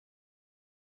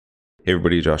Hey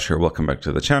everybody, Josh here. Welcome back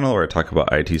to the channel where I talk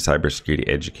about IT, cybersecurity,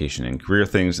 education, and career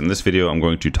things. In this video, I'm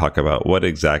going to talk about what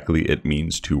exactly it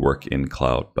means to work in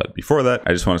cloud. But before that,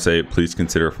 I just want to say, please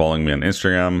consider following me on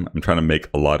Instagram. I'm trying to make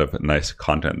a lot of nice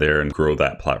content there and grow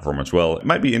that platform as well. It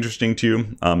might be interesting to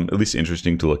you, at least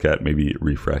interesting to look at, maybe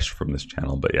refresh from this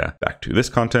channel. But yeah, back to this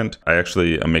content. I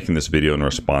actually am making this video in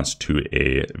response to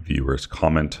a viewer's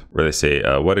comment where they say,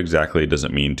 what exactly does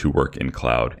it mean to work in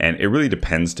cloud? And it really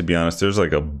depends, to be honest. There's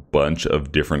like a bunch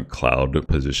of different cloud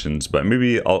positions, but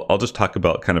maybe I'll just talk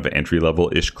about kind of an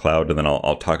entry-level-ish cloud, and then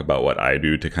I'll talk about what I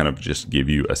do to kind of just give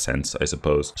you a sense, I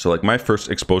suppose. So like my first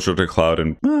exposure to cloud,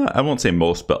 and I won't say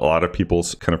most, but a lot of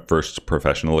people's kind of first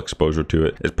professional exposure to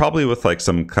it is probably with like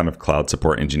some kind of cloud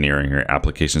support engineering or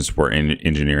application support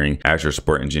engineering, Azure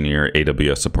support engineer,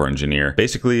 AWS support engineer.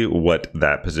 Basically what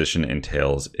that position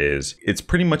entails is it's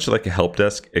pretty much like a help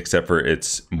desk, except for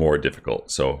it's more difficult.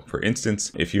 So for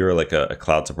instance, if you're like a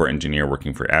cloud support engineer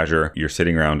working for Azure, you're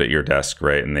sitting around at your desk,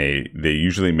 right? And they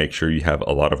usually make sure you have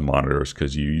a lot of monitors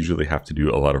because you usually have to do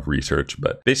a lot of research.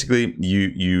 But basically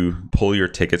you pull your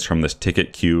tickets from this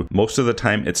ticket queue. Most of the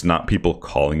time it's not people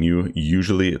calling you.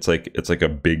 Usually it's like a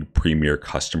big premier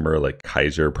customer like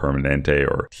Kaiser Permanente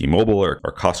or T-Mobile or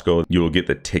Costco. You will get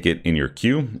the ticket in your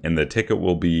queue, and the ticket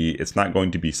will be, it's not going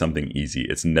to be something easy.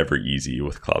 It's never easy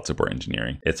with cloud support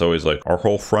engineering. It's always like, our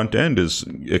whole front end is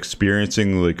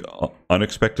experiencing like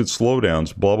unexpected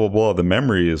slowdowns, blah, blah, blah. The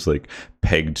memory is like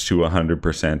pegged to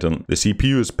 100% and the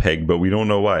CPU is pegged, but we don't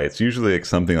know why. It's usually like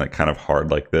something like kind of hard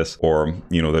like this, or,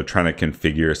 they're trying to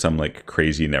configure some like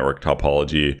crazy network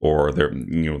topology, or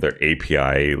their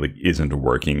API like isn't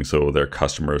working, so their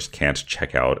customers can't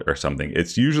check out or something.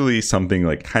 It's usually something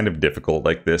like kind of difficult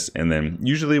like this. And then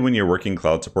usually when you're working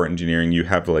cloud support engineering, you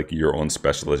have like your own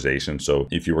specialization. So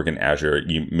if you work in Azure,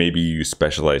 maybe you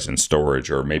specialize in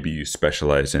storage, or maybe you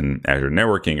specialize in Azure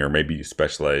networking, or maybe you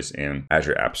specialize in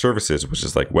Azure App Services, which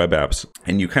is like web apps,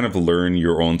 and you kind of learn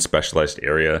your own specialized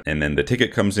area. And then the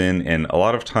ticket comes in, and a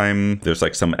lot of time there's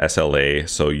like some SLA,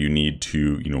 so you need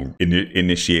to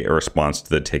initiate a response to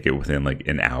the ticket within like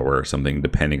an hour or something,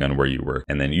 depending on where you work.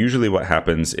 And then usually what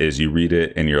happens is you read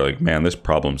it and you're like, man, this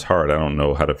problem's hard, I don't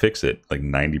know how to fix it. Like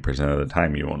 90% of the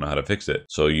time you won't know how to fix it.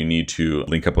 So you need to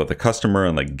link up with the customer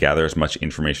and like gather as much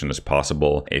information as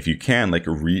possible. If you can, like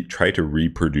try to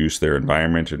reproduce their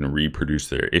environment and reproduce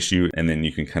their issue, and then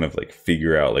you can kind of like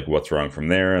figure out like what's wrong from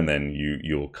there, and then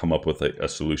you'll come up with like a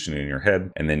solution in your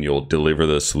head, and then you'll deliver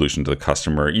the solution to the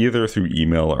customer either through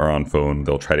email or on phone.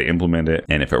 They'll try to implement it,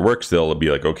 and if it works, they'll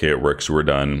be like, okay, it works, we're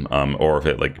done. Or if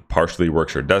it like partially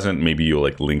works or doesn't, maybe you'll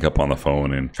like link up on the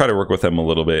phone and try to work with them a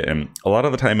little bit. And a lot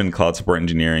of the time in cloud support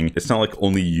engineering, it's not like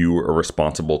only you are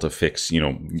responsible to fix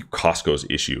Costco's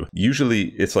issue. Usually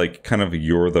it's like kind of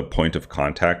you're the point of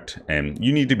contact, and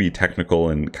you need to be technical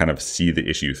and kind of see the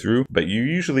issue through, but you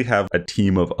usually have a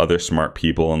team of other smart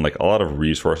people and like a lot of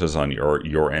resources on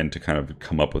your end to kind of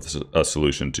come up with a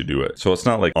solution to do it. So it's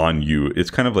not like on you. It's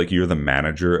kind of like you're the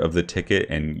manager of the ticket,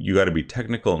 and you got to be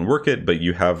technical and work it, but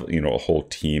you have a whole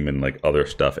team and like other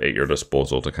stuff at your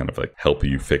disposal to kind of like help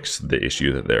you fix the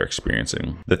issue that they're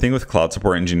experiencing. The thing with cloud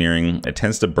support engineering, it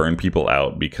tends to burn people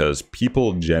out because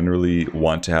people generally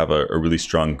want to have a really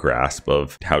strong grasp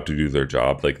of how to do their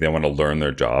job. Like they want to learn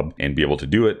their job and be able to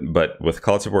do it. But with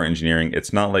cloud support engineering,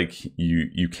 it's not like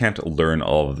you can't learn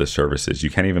all of the services. You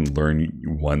can't even learn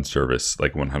one service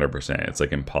like 100%. It's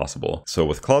like impossible. So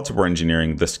with cloud support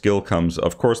engineering, the skill comes,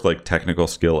 of course, like technical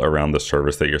skill around the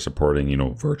service that you're supporting,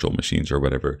 virtual machines or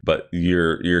whatever. But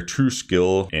your true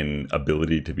skill and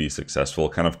ability to be successful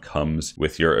kind of comes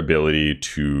with your ability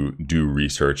to do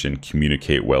research and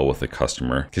communicate well with the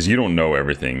customer, because you don't know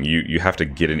everything. You have to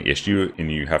get an issue,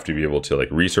 and you have to be able to like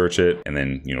research it, and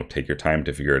then take your time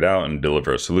to figure it out and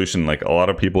deliver a solution. Like a lot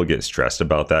of people get stressed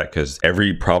about that because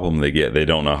every problem they get, they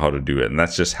don't know how to do it, and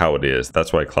that's just how it is.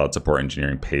 That's why cloud support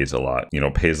engineering pays a lot.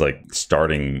 Pays like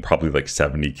starting probably like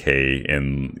 70K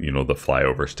in the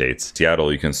flyover states.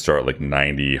 Seattle, you can start like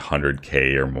 90,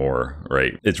 100K or more,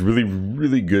 right? It's really,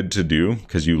 really good to do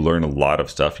because you learn a lot of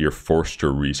stuff. You're forced to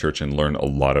research and learn a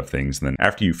lot of things, and then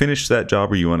after you finish that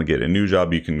job or you want to get a new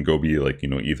job, you can go be like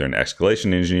either an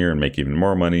escalation engineer and make even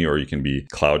more money, or you can be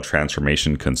cloud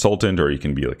transformation consultant, or you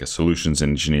can be like a solutions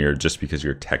engineer engineer just because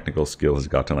your technical skill has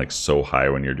gotten like so high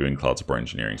when you're doing cloud support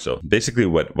engineering. So basically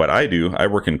what I do, I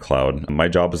work in cloud. My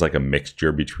job is like a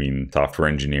mixture between software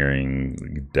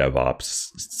engineering,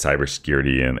 DevOps,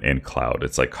 cybersecurity, and cloud.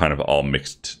 It's like kind of all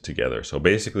mixed together. So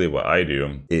basically what I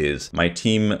do is my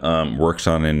team works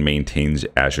on and maintains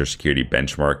Azure Security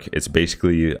Benchmark. It's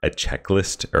basically a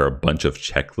checklist or a bunch of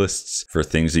checklists for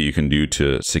things that you can do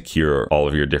to secure all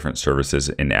of your different services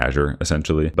in Azure,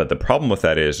 essentially. But the problem with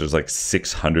that is there's like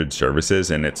 600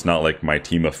 services, and it's not like my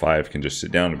team of 5 can just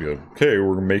sit down and be like, okay,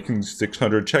 we're making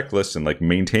 600 checklists and like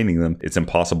maintaining them. It's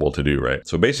impossible to do, right?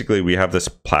 So basically we have this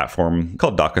platform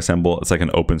called docassemble. It's like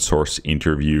an open source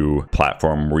interview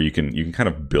platform where you can kind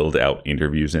of build out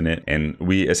interviews in it. And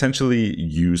we essentially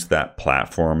use that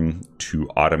platform to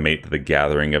automate the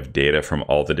gathering of data from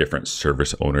all the different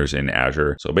service owners in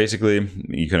Azure. So basically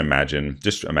you can imagine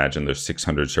there's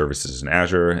 600 services in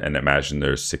Azure, and imagine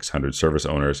there's 600 service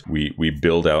owners. We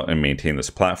build out and maintain this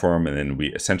platform, and then we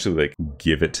essentially like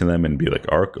give it to them and be like,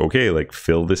 okay, like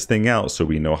fill this thing out so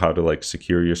we know how to like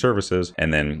secure your services.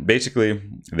 And then basically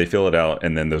they fill it out,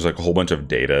 and then there's like a whole bunch of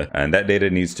data, and that data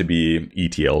needs to be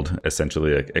ETL'd,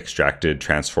 essentially like extracted,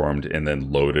 transformed, and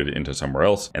then loaded into somewhere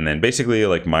else. And then basically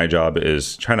like my job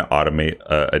is trying to automate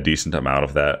a decent amount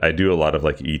of that. I do a lot of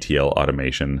like ETL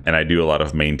automation, and I do a lot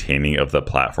of maintaining of the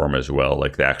platform as well,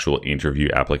 like the actual interview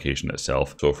application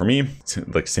itself. So for me,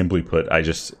 like simply put, I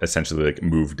just essentially like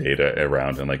move data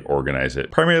around and like organize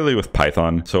it primarily with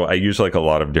Python. So I use like a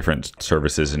lot of different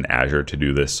services in Azure to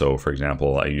do this. So for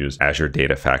example, I use Azure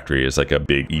Data Factory as like a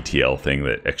big ETL thing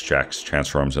that extracts,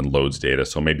 transforms, and loads data.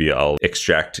 So maybe I'll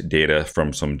extract data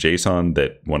from some JSON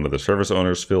that one of the service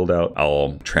owners filled out.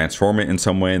 I'll transform it in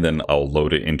some way, and then I'll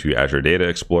load it into Azure Data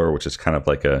Explorer, which is kind of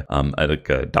like a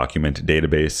document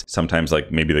database. Sometimes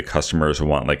like maybe the customers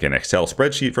want like an Excel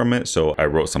spreadsheet from it. So I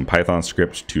wrote some Python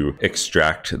script to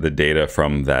extract the data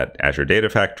from that Azure Data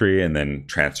Factory and then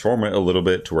transform it a little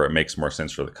bit to where it makes more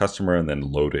sense for the customer, and then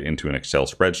load it into an Excel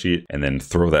spreadsheet, and then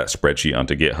throw that spreadsheet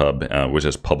onto GitHub, which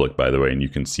is public, by the way, and you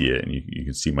can see it, and you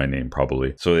can see my name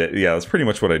probably. So yeah, that's pretty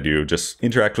much what I do. Just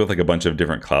interact with like a bunch of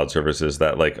different cloud services.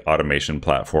 That like automation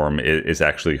platform is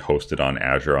actually hosted on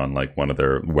Azure on like one of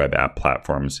their web app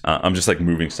platforms. I'm just like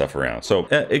moving stuff around. So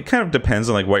it kind of depends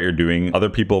on like what you're doing. Other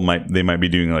people might be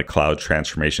doing like cloud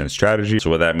transformation strategy. So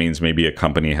what that means, maybe a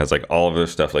company has like all of their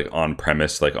stuff like on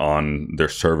premise, like on their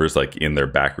servers, like in their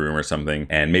back room or something,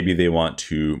 and maybe they want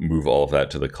to move all of that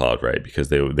to the cloud, right? Because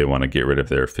they want to get rid of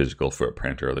their physical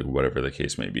footprint or like whatever the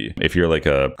case may be. If you're like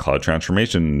a cloud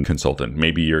transformation consultant,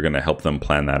 maybe you're going to help them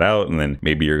plan that out, and then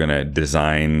maybe you're going to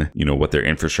design, what their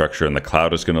infrastructure in the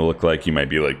cloud is going to look like. You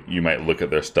might look at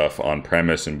their stuff on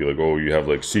premise and be like, oh, you have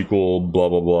like SQL, blah,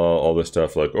 blah, blah, all this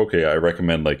stuff. Like, okay, I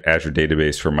recommend like Azure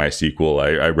Database for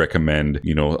MySQL. I recommend,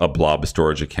 a blob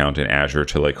storage account in Azure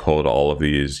to like hold all of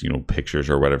these, pictures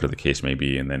or whatever the case may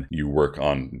be. And then you work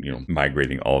on,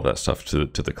 migrating all of that stuff to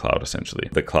the cloud, essentially.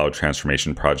 The cloud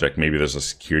transformation project, maybe there's a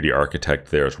security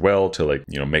architect there as well to like,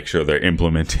 make sure they're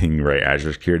implementing right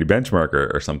Azure Security Benchmark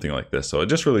or something like this. So it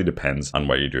just really depends on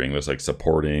what you're doing. There's like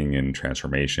supporting and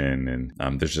transformation,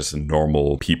 and there's just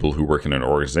normal people who work in an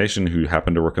organization who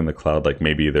happen to work in the cloud. Like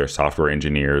maybe they're software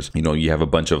engineers, you have a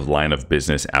bunch of line of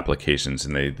business applications,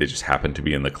 and they just happen to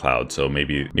be in the cloud. So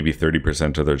maybe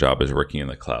 30% of their job is working in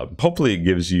the cloud. Hopefully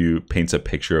it paints a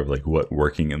picture of like what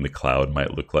working in the cloud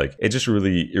might look like. It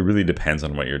really depends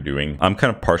on what you're doing. I'm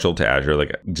kind of partial to Azure,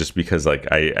 like just because like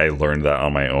I learned that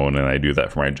on my own and I do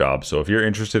that for my job. So if you're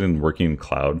interested in working in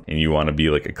cloud and you want to be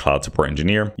like a cloud support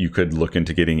engineer, you could look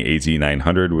into getting AZ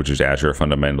 900, which is Azure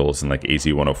Fundamentals, and like AZ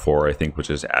 104, I think, which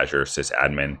is Azure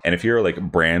Sysadmin. And if you're like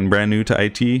brand new to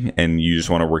IT and you just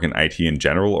want to work in IT in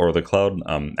general or the cloud,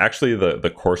 actually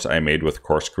the course I made with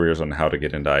Course Careers on how to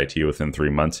get into IT within 3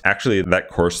 months, actually that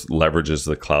course leverages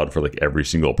the cloud for like every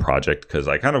single project, because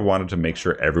I kind of wanted to make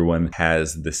sure everyone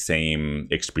has the same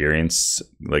experience.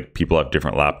 Like people have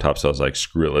different laptops, so I was like,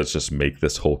 screw it, let's just make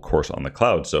this whole course on the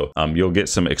cloud. So you'll get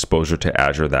some exposure to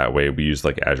Azure that way. We use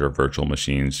like Azure virtual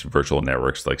machines, virtual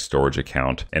networks, like storage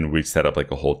account, and we set up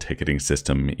like a whole ticketing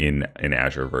system in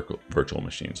Azure virtual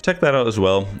machines. Check that out as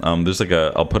well. There's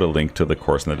I'll put a link to the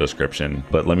course in the description,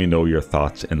 but let me know your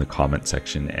thoughts in the comment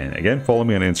section. And again, follow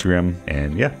me on Instagram,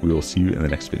 and yeah, we will see you in the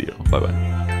next video. Bye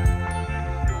bye.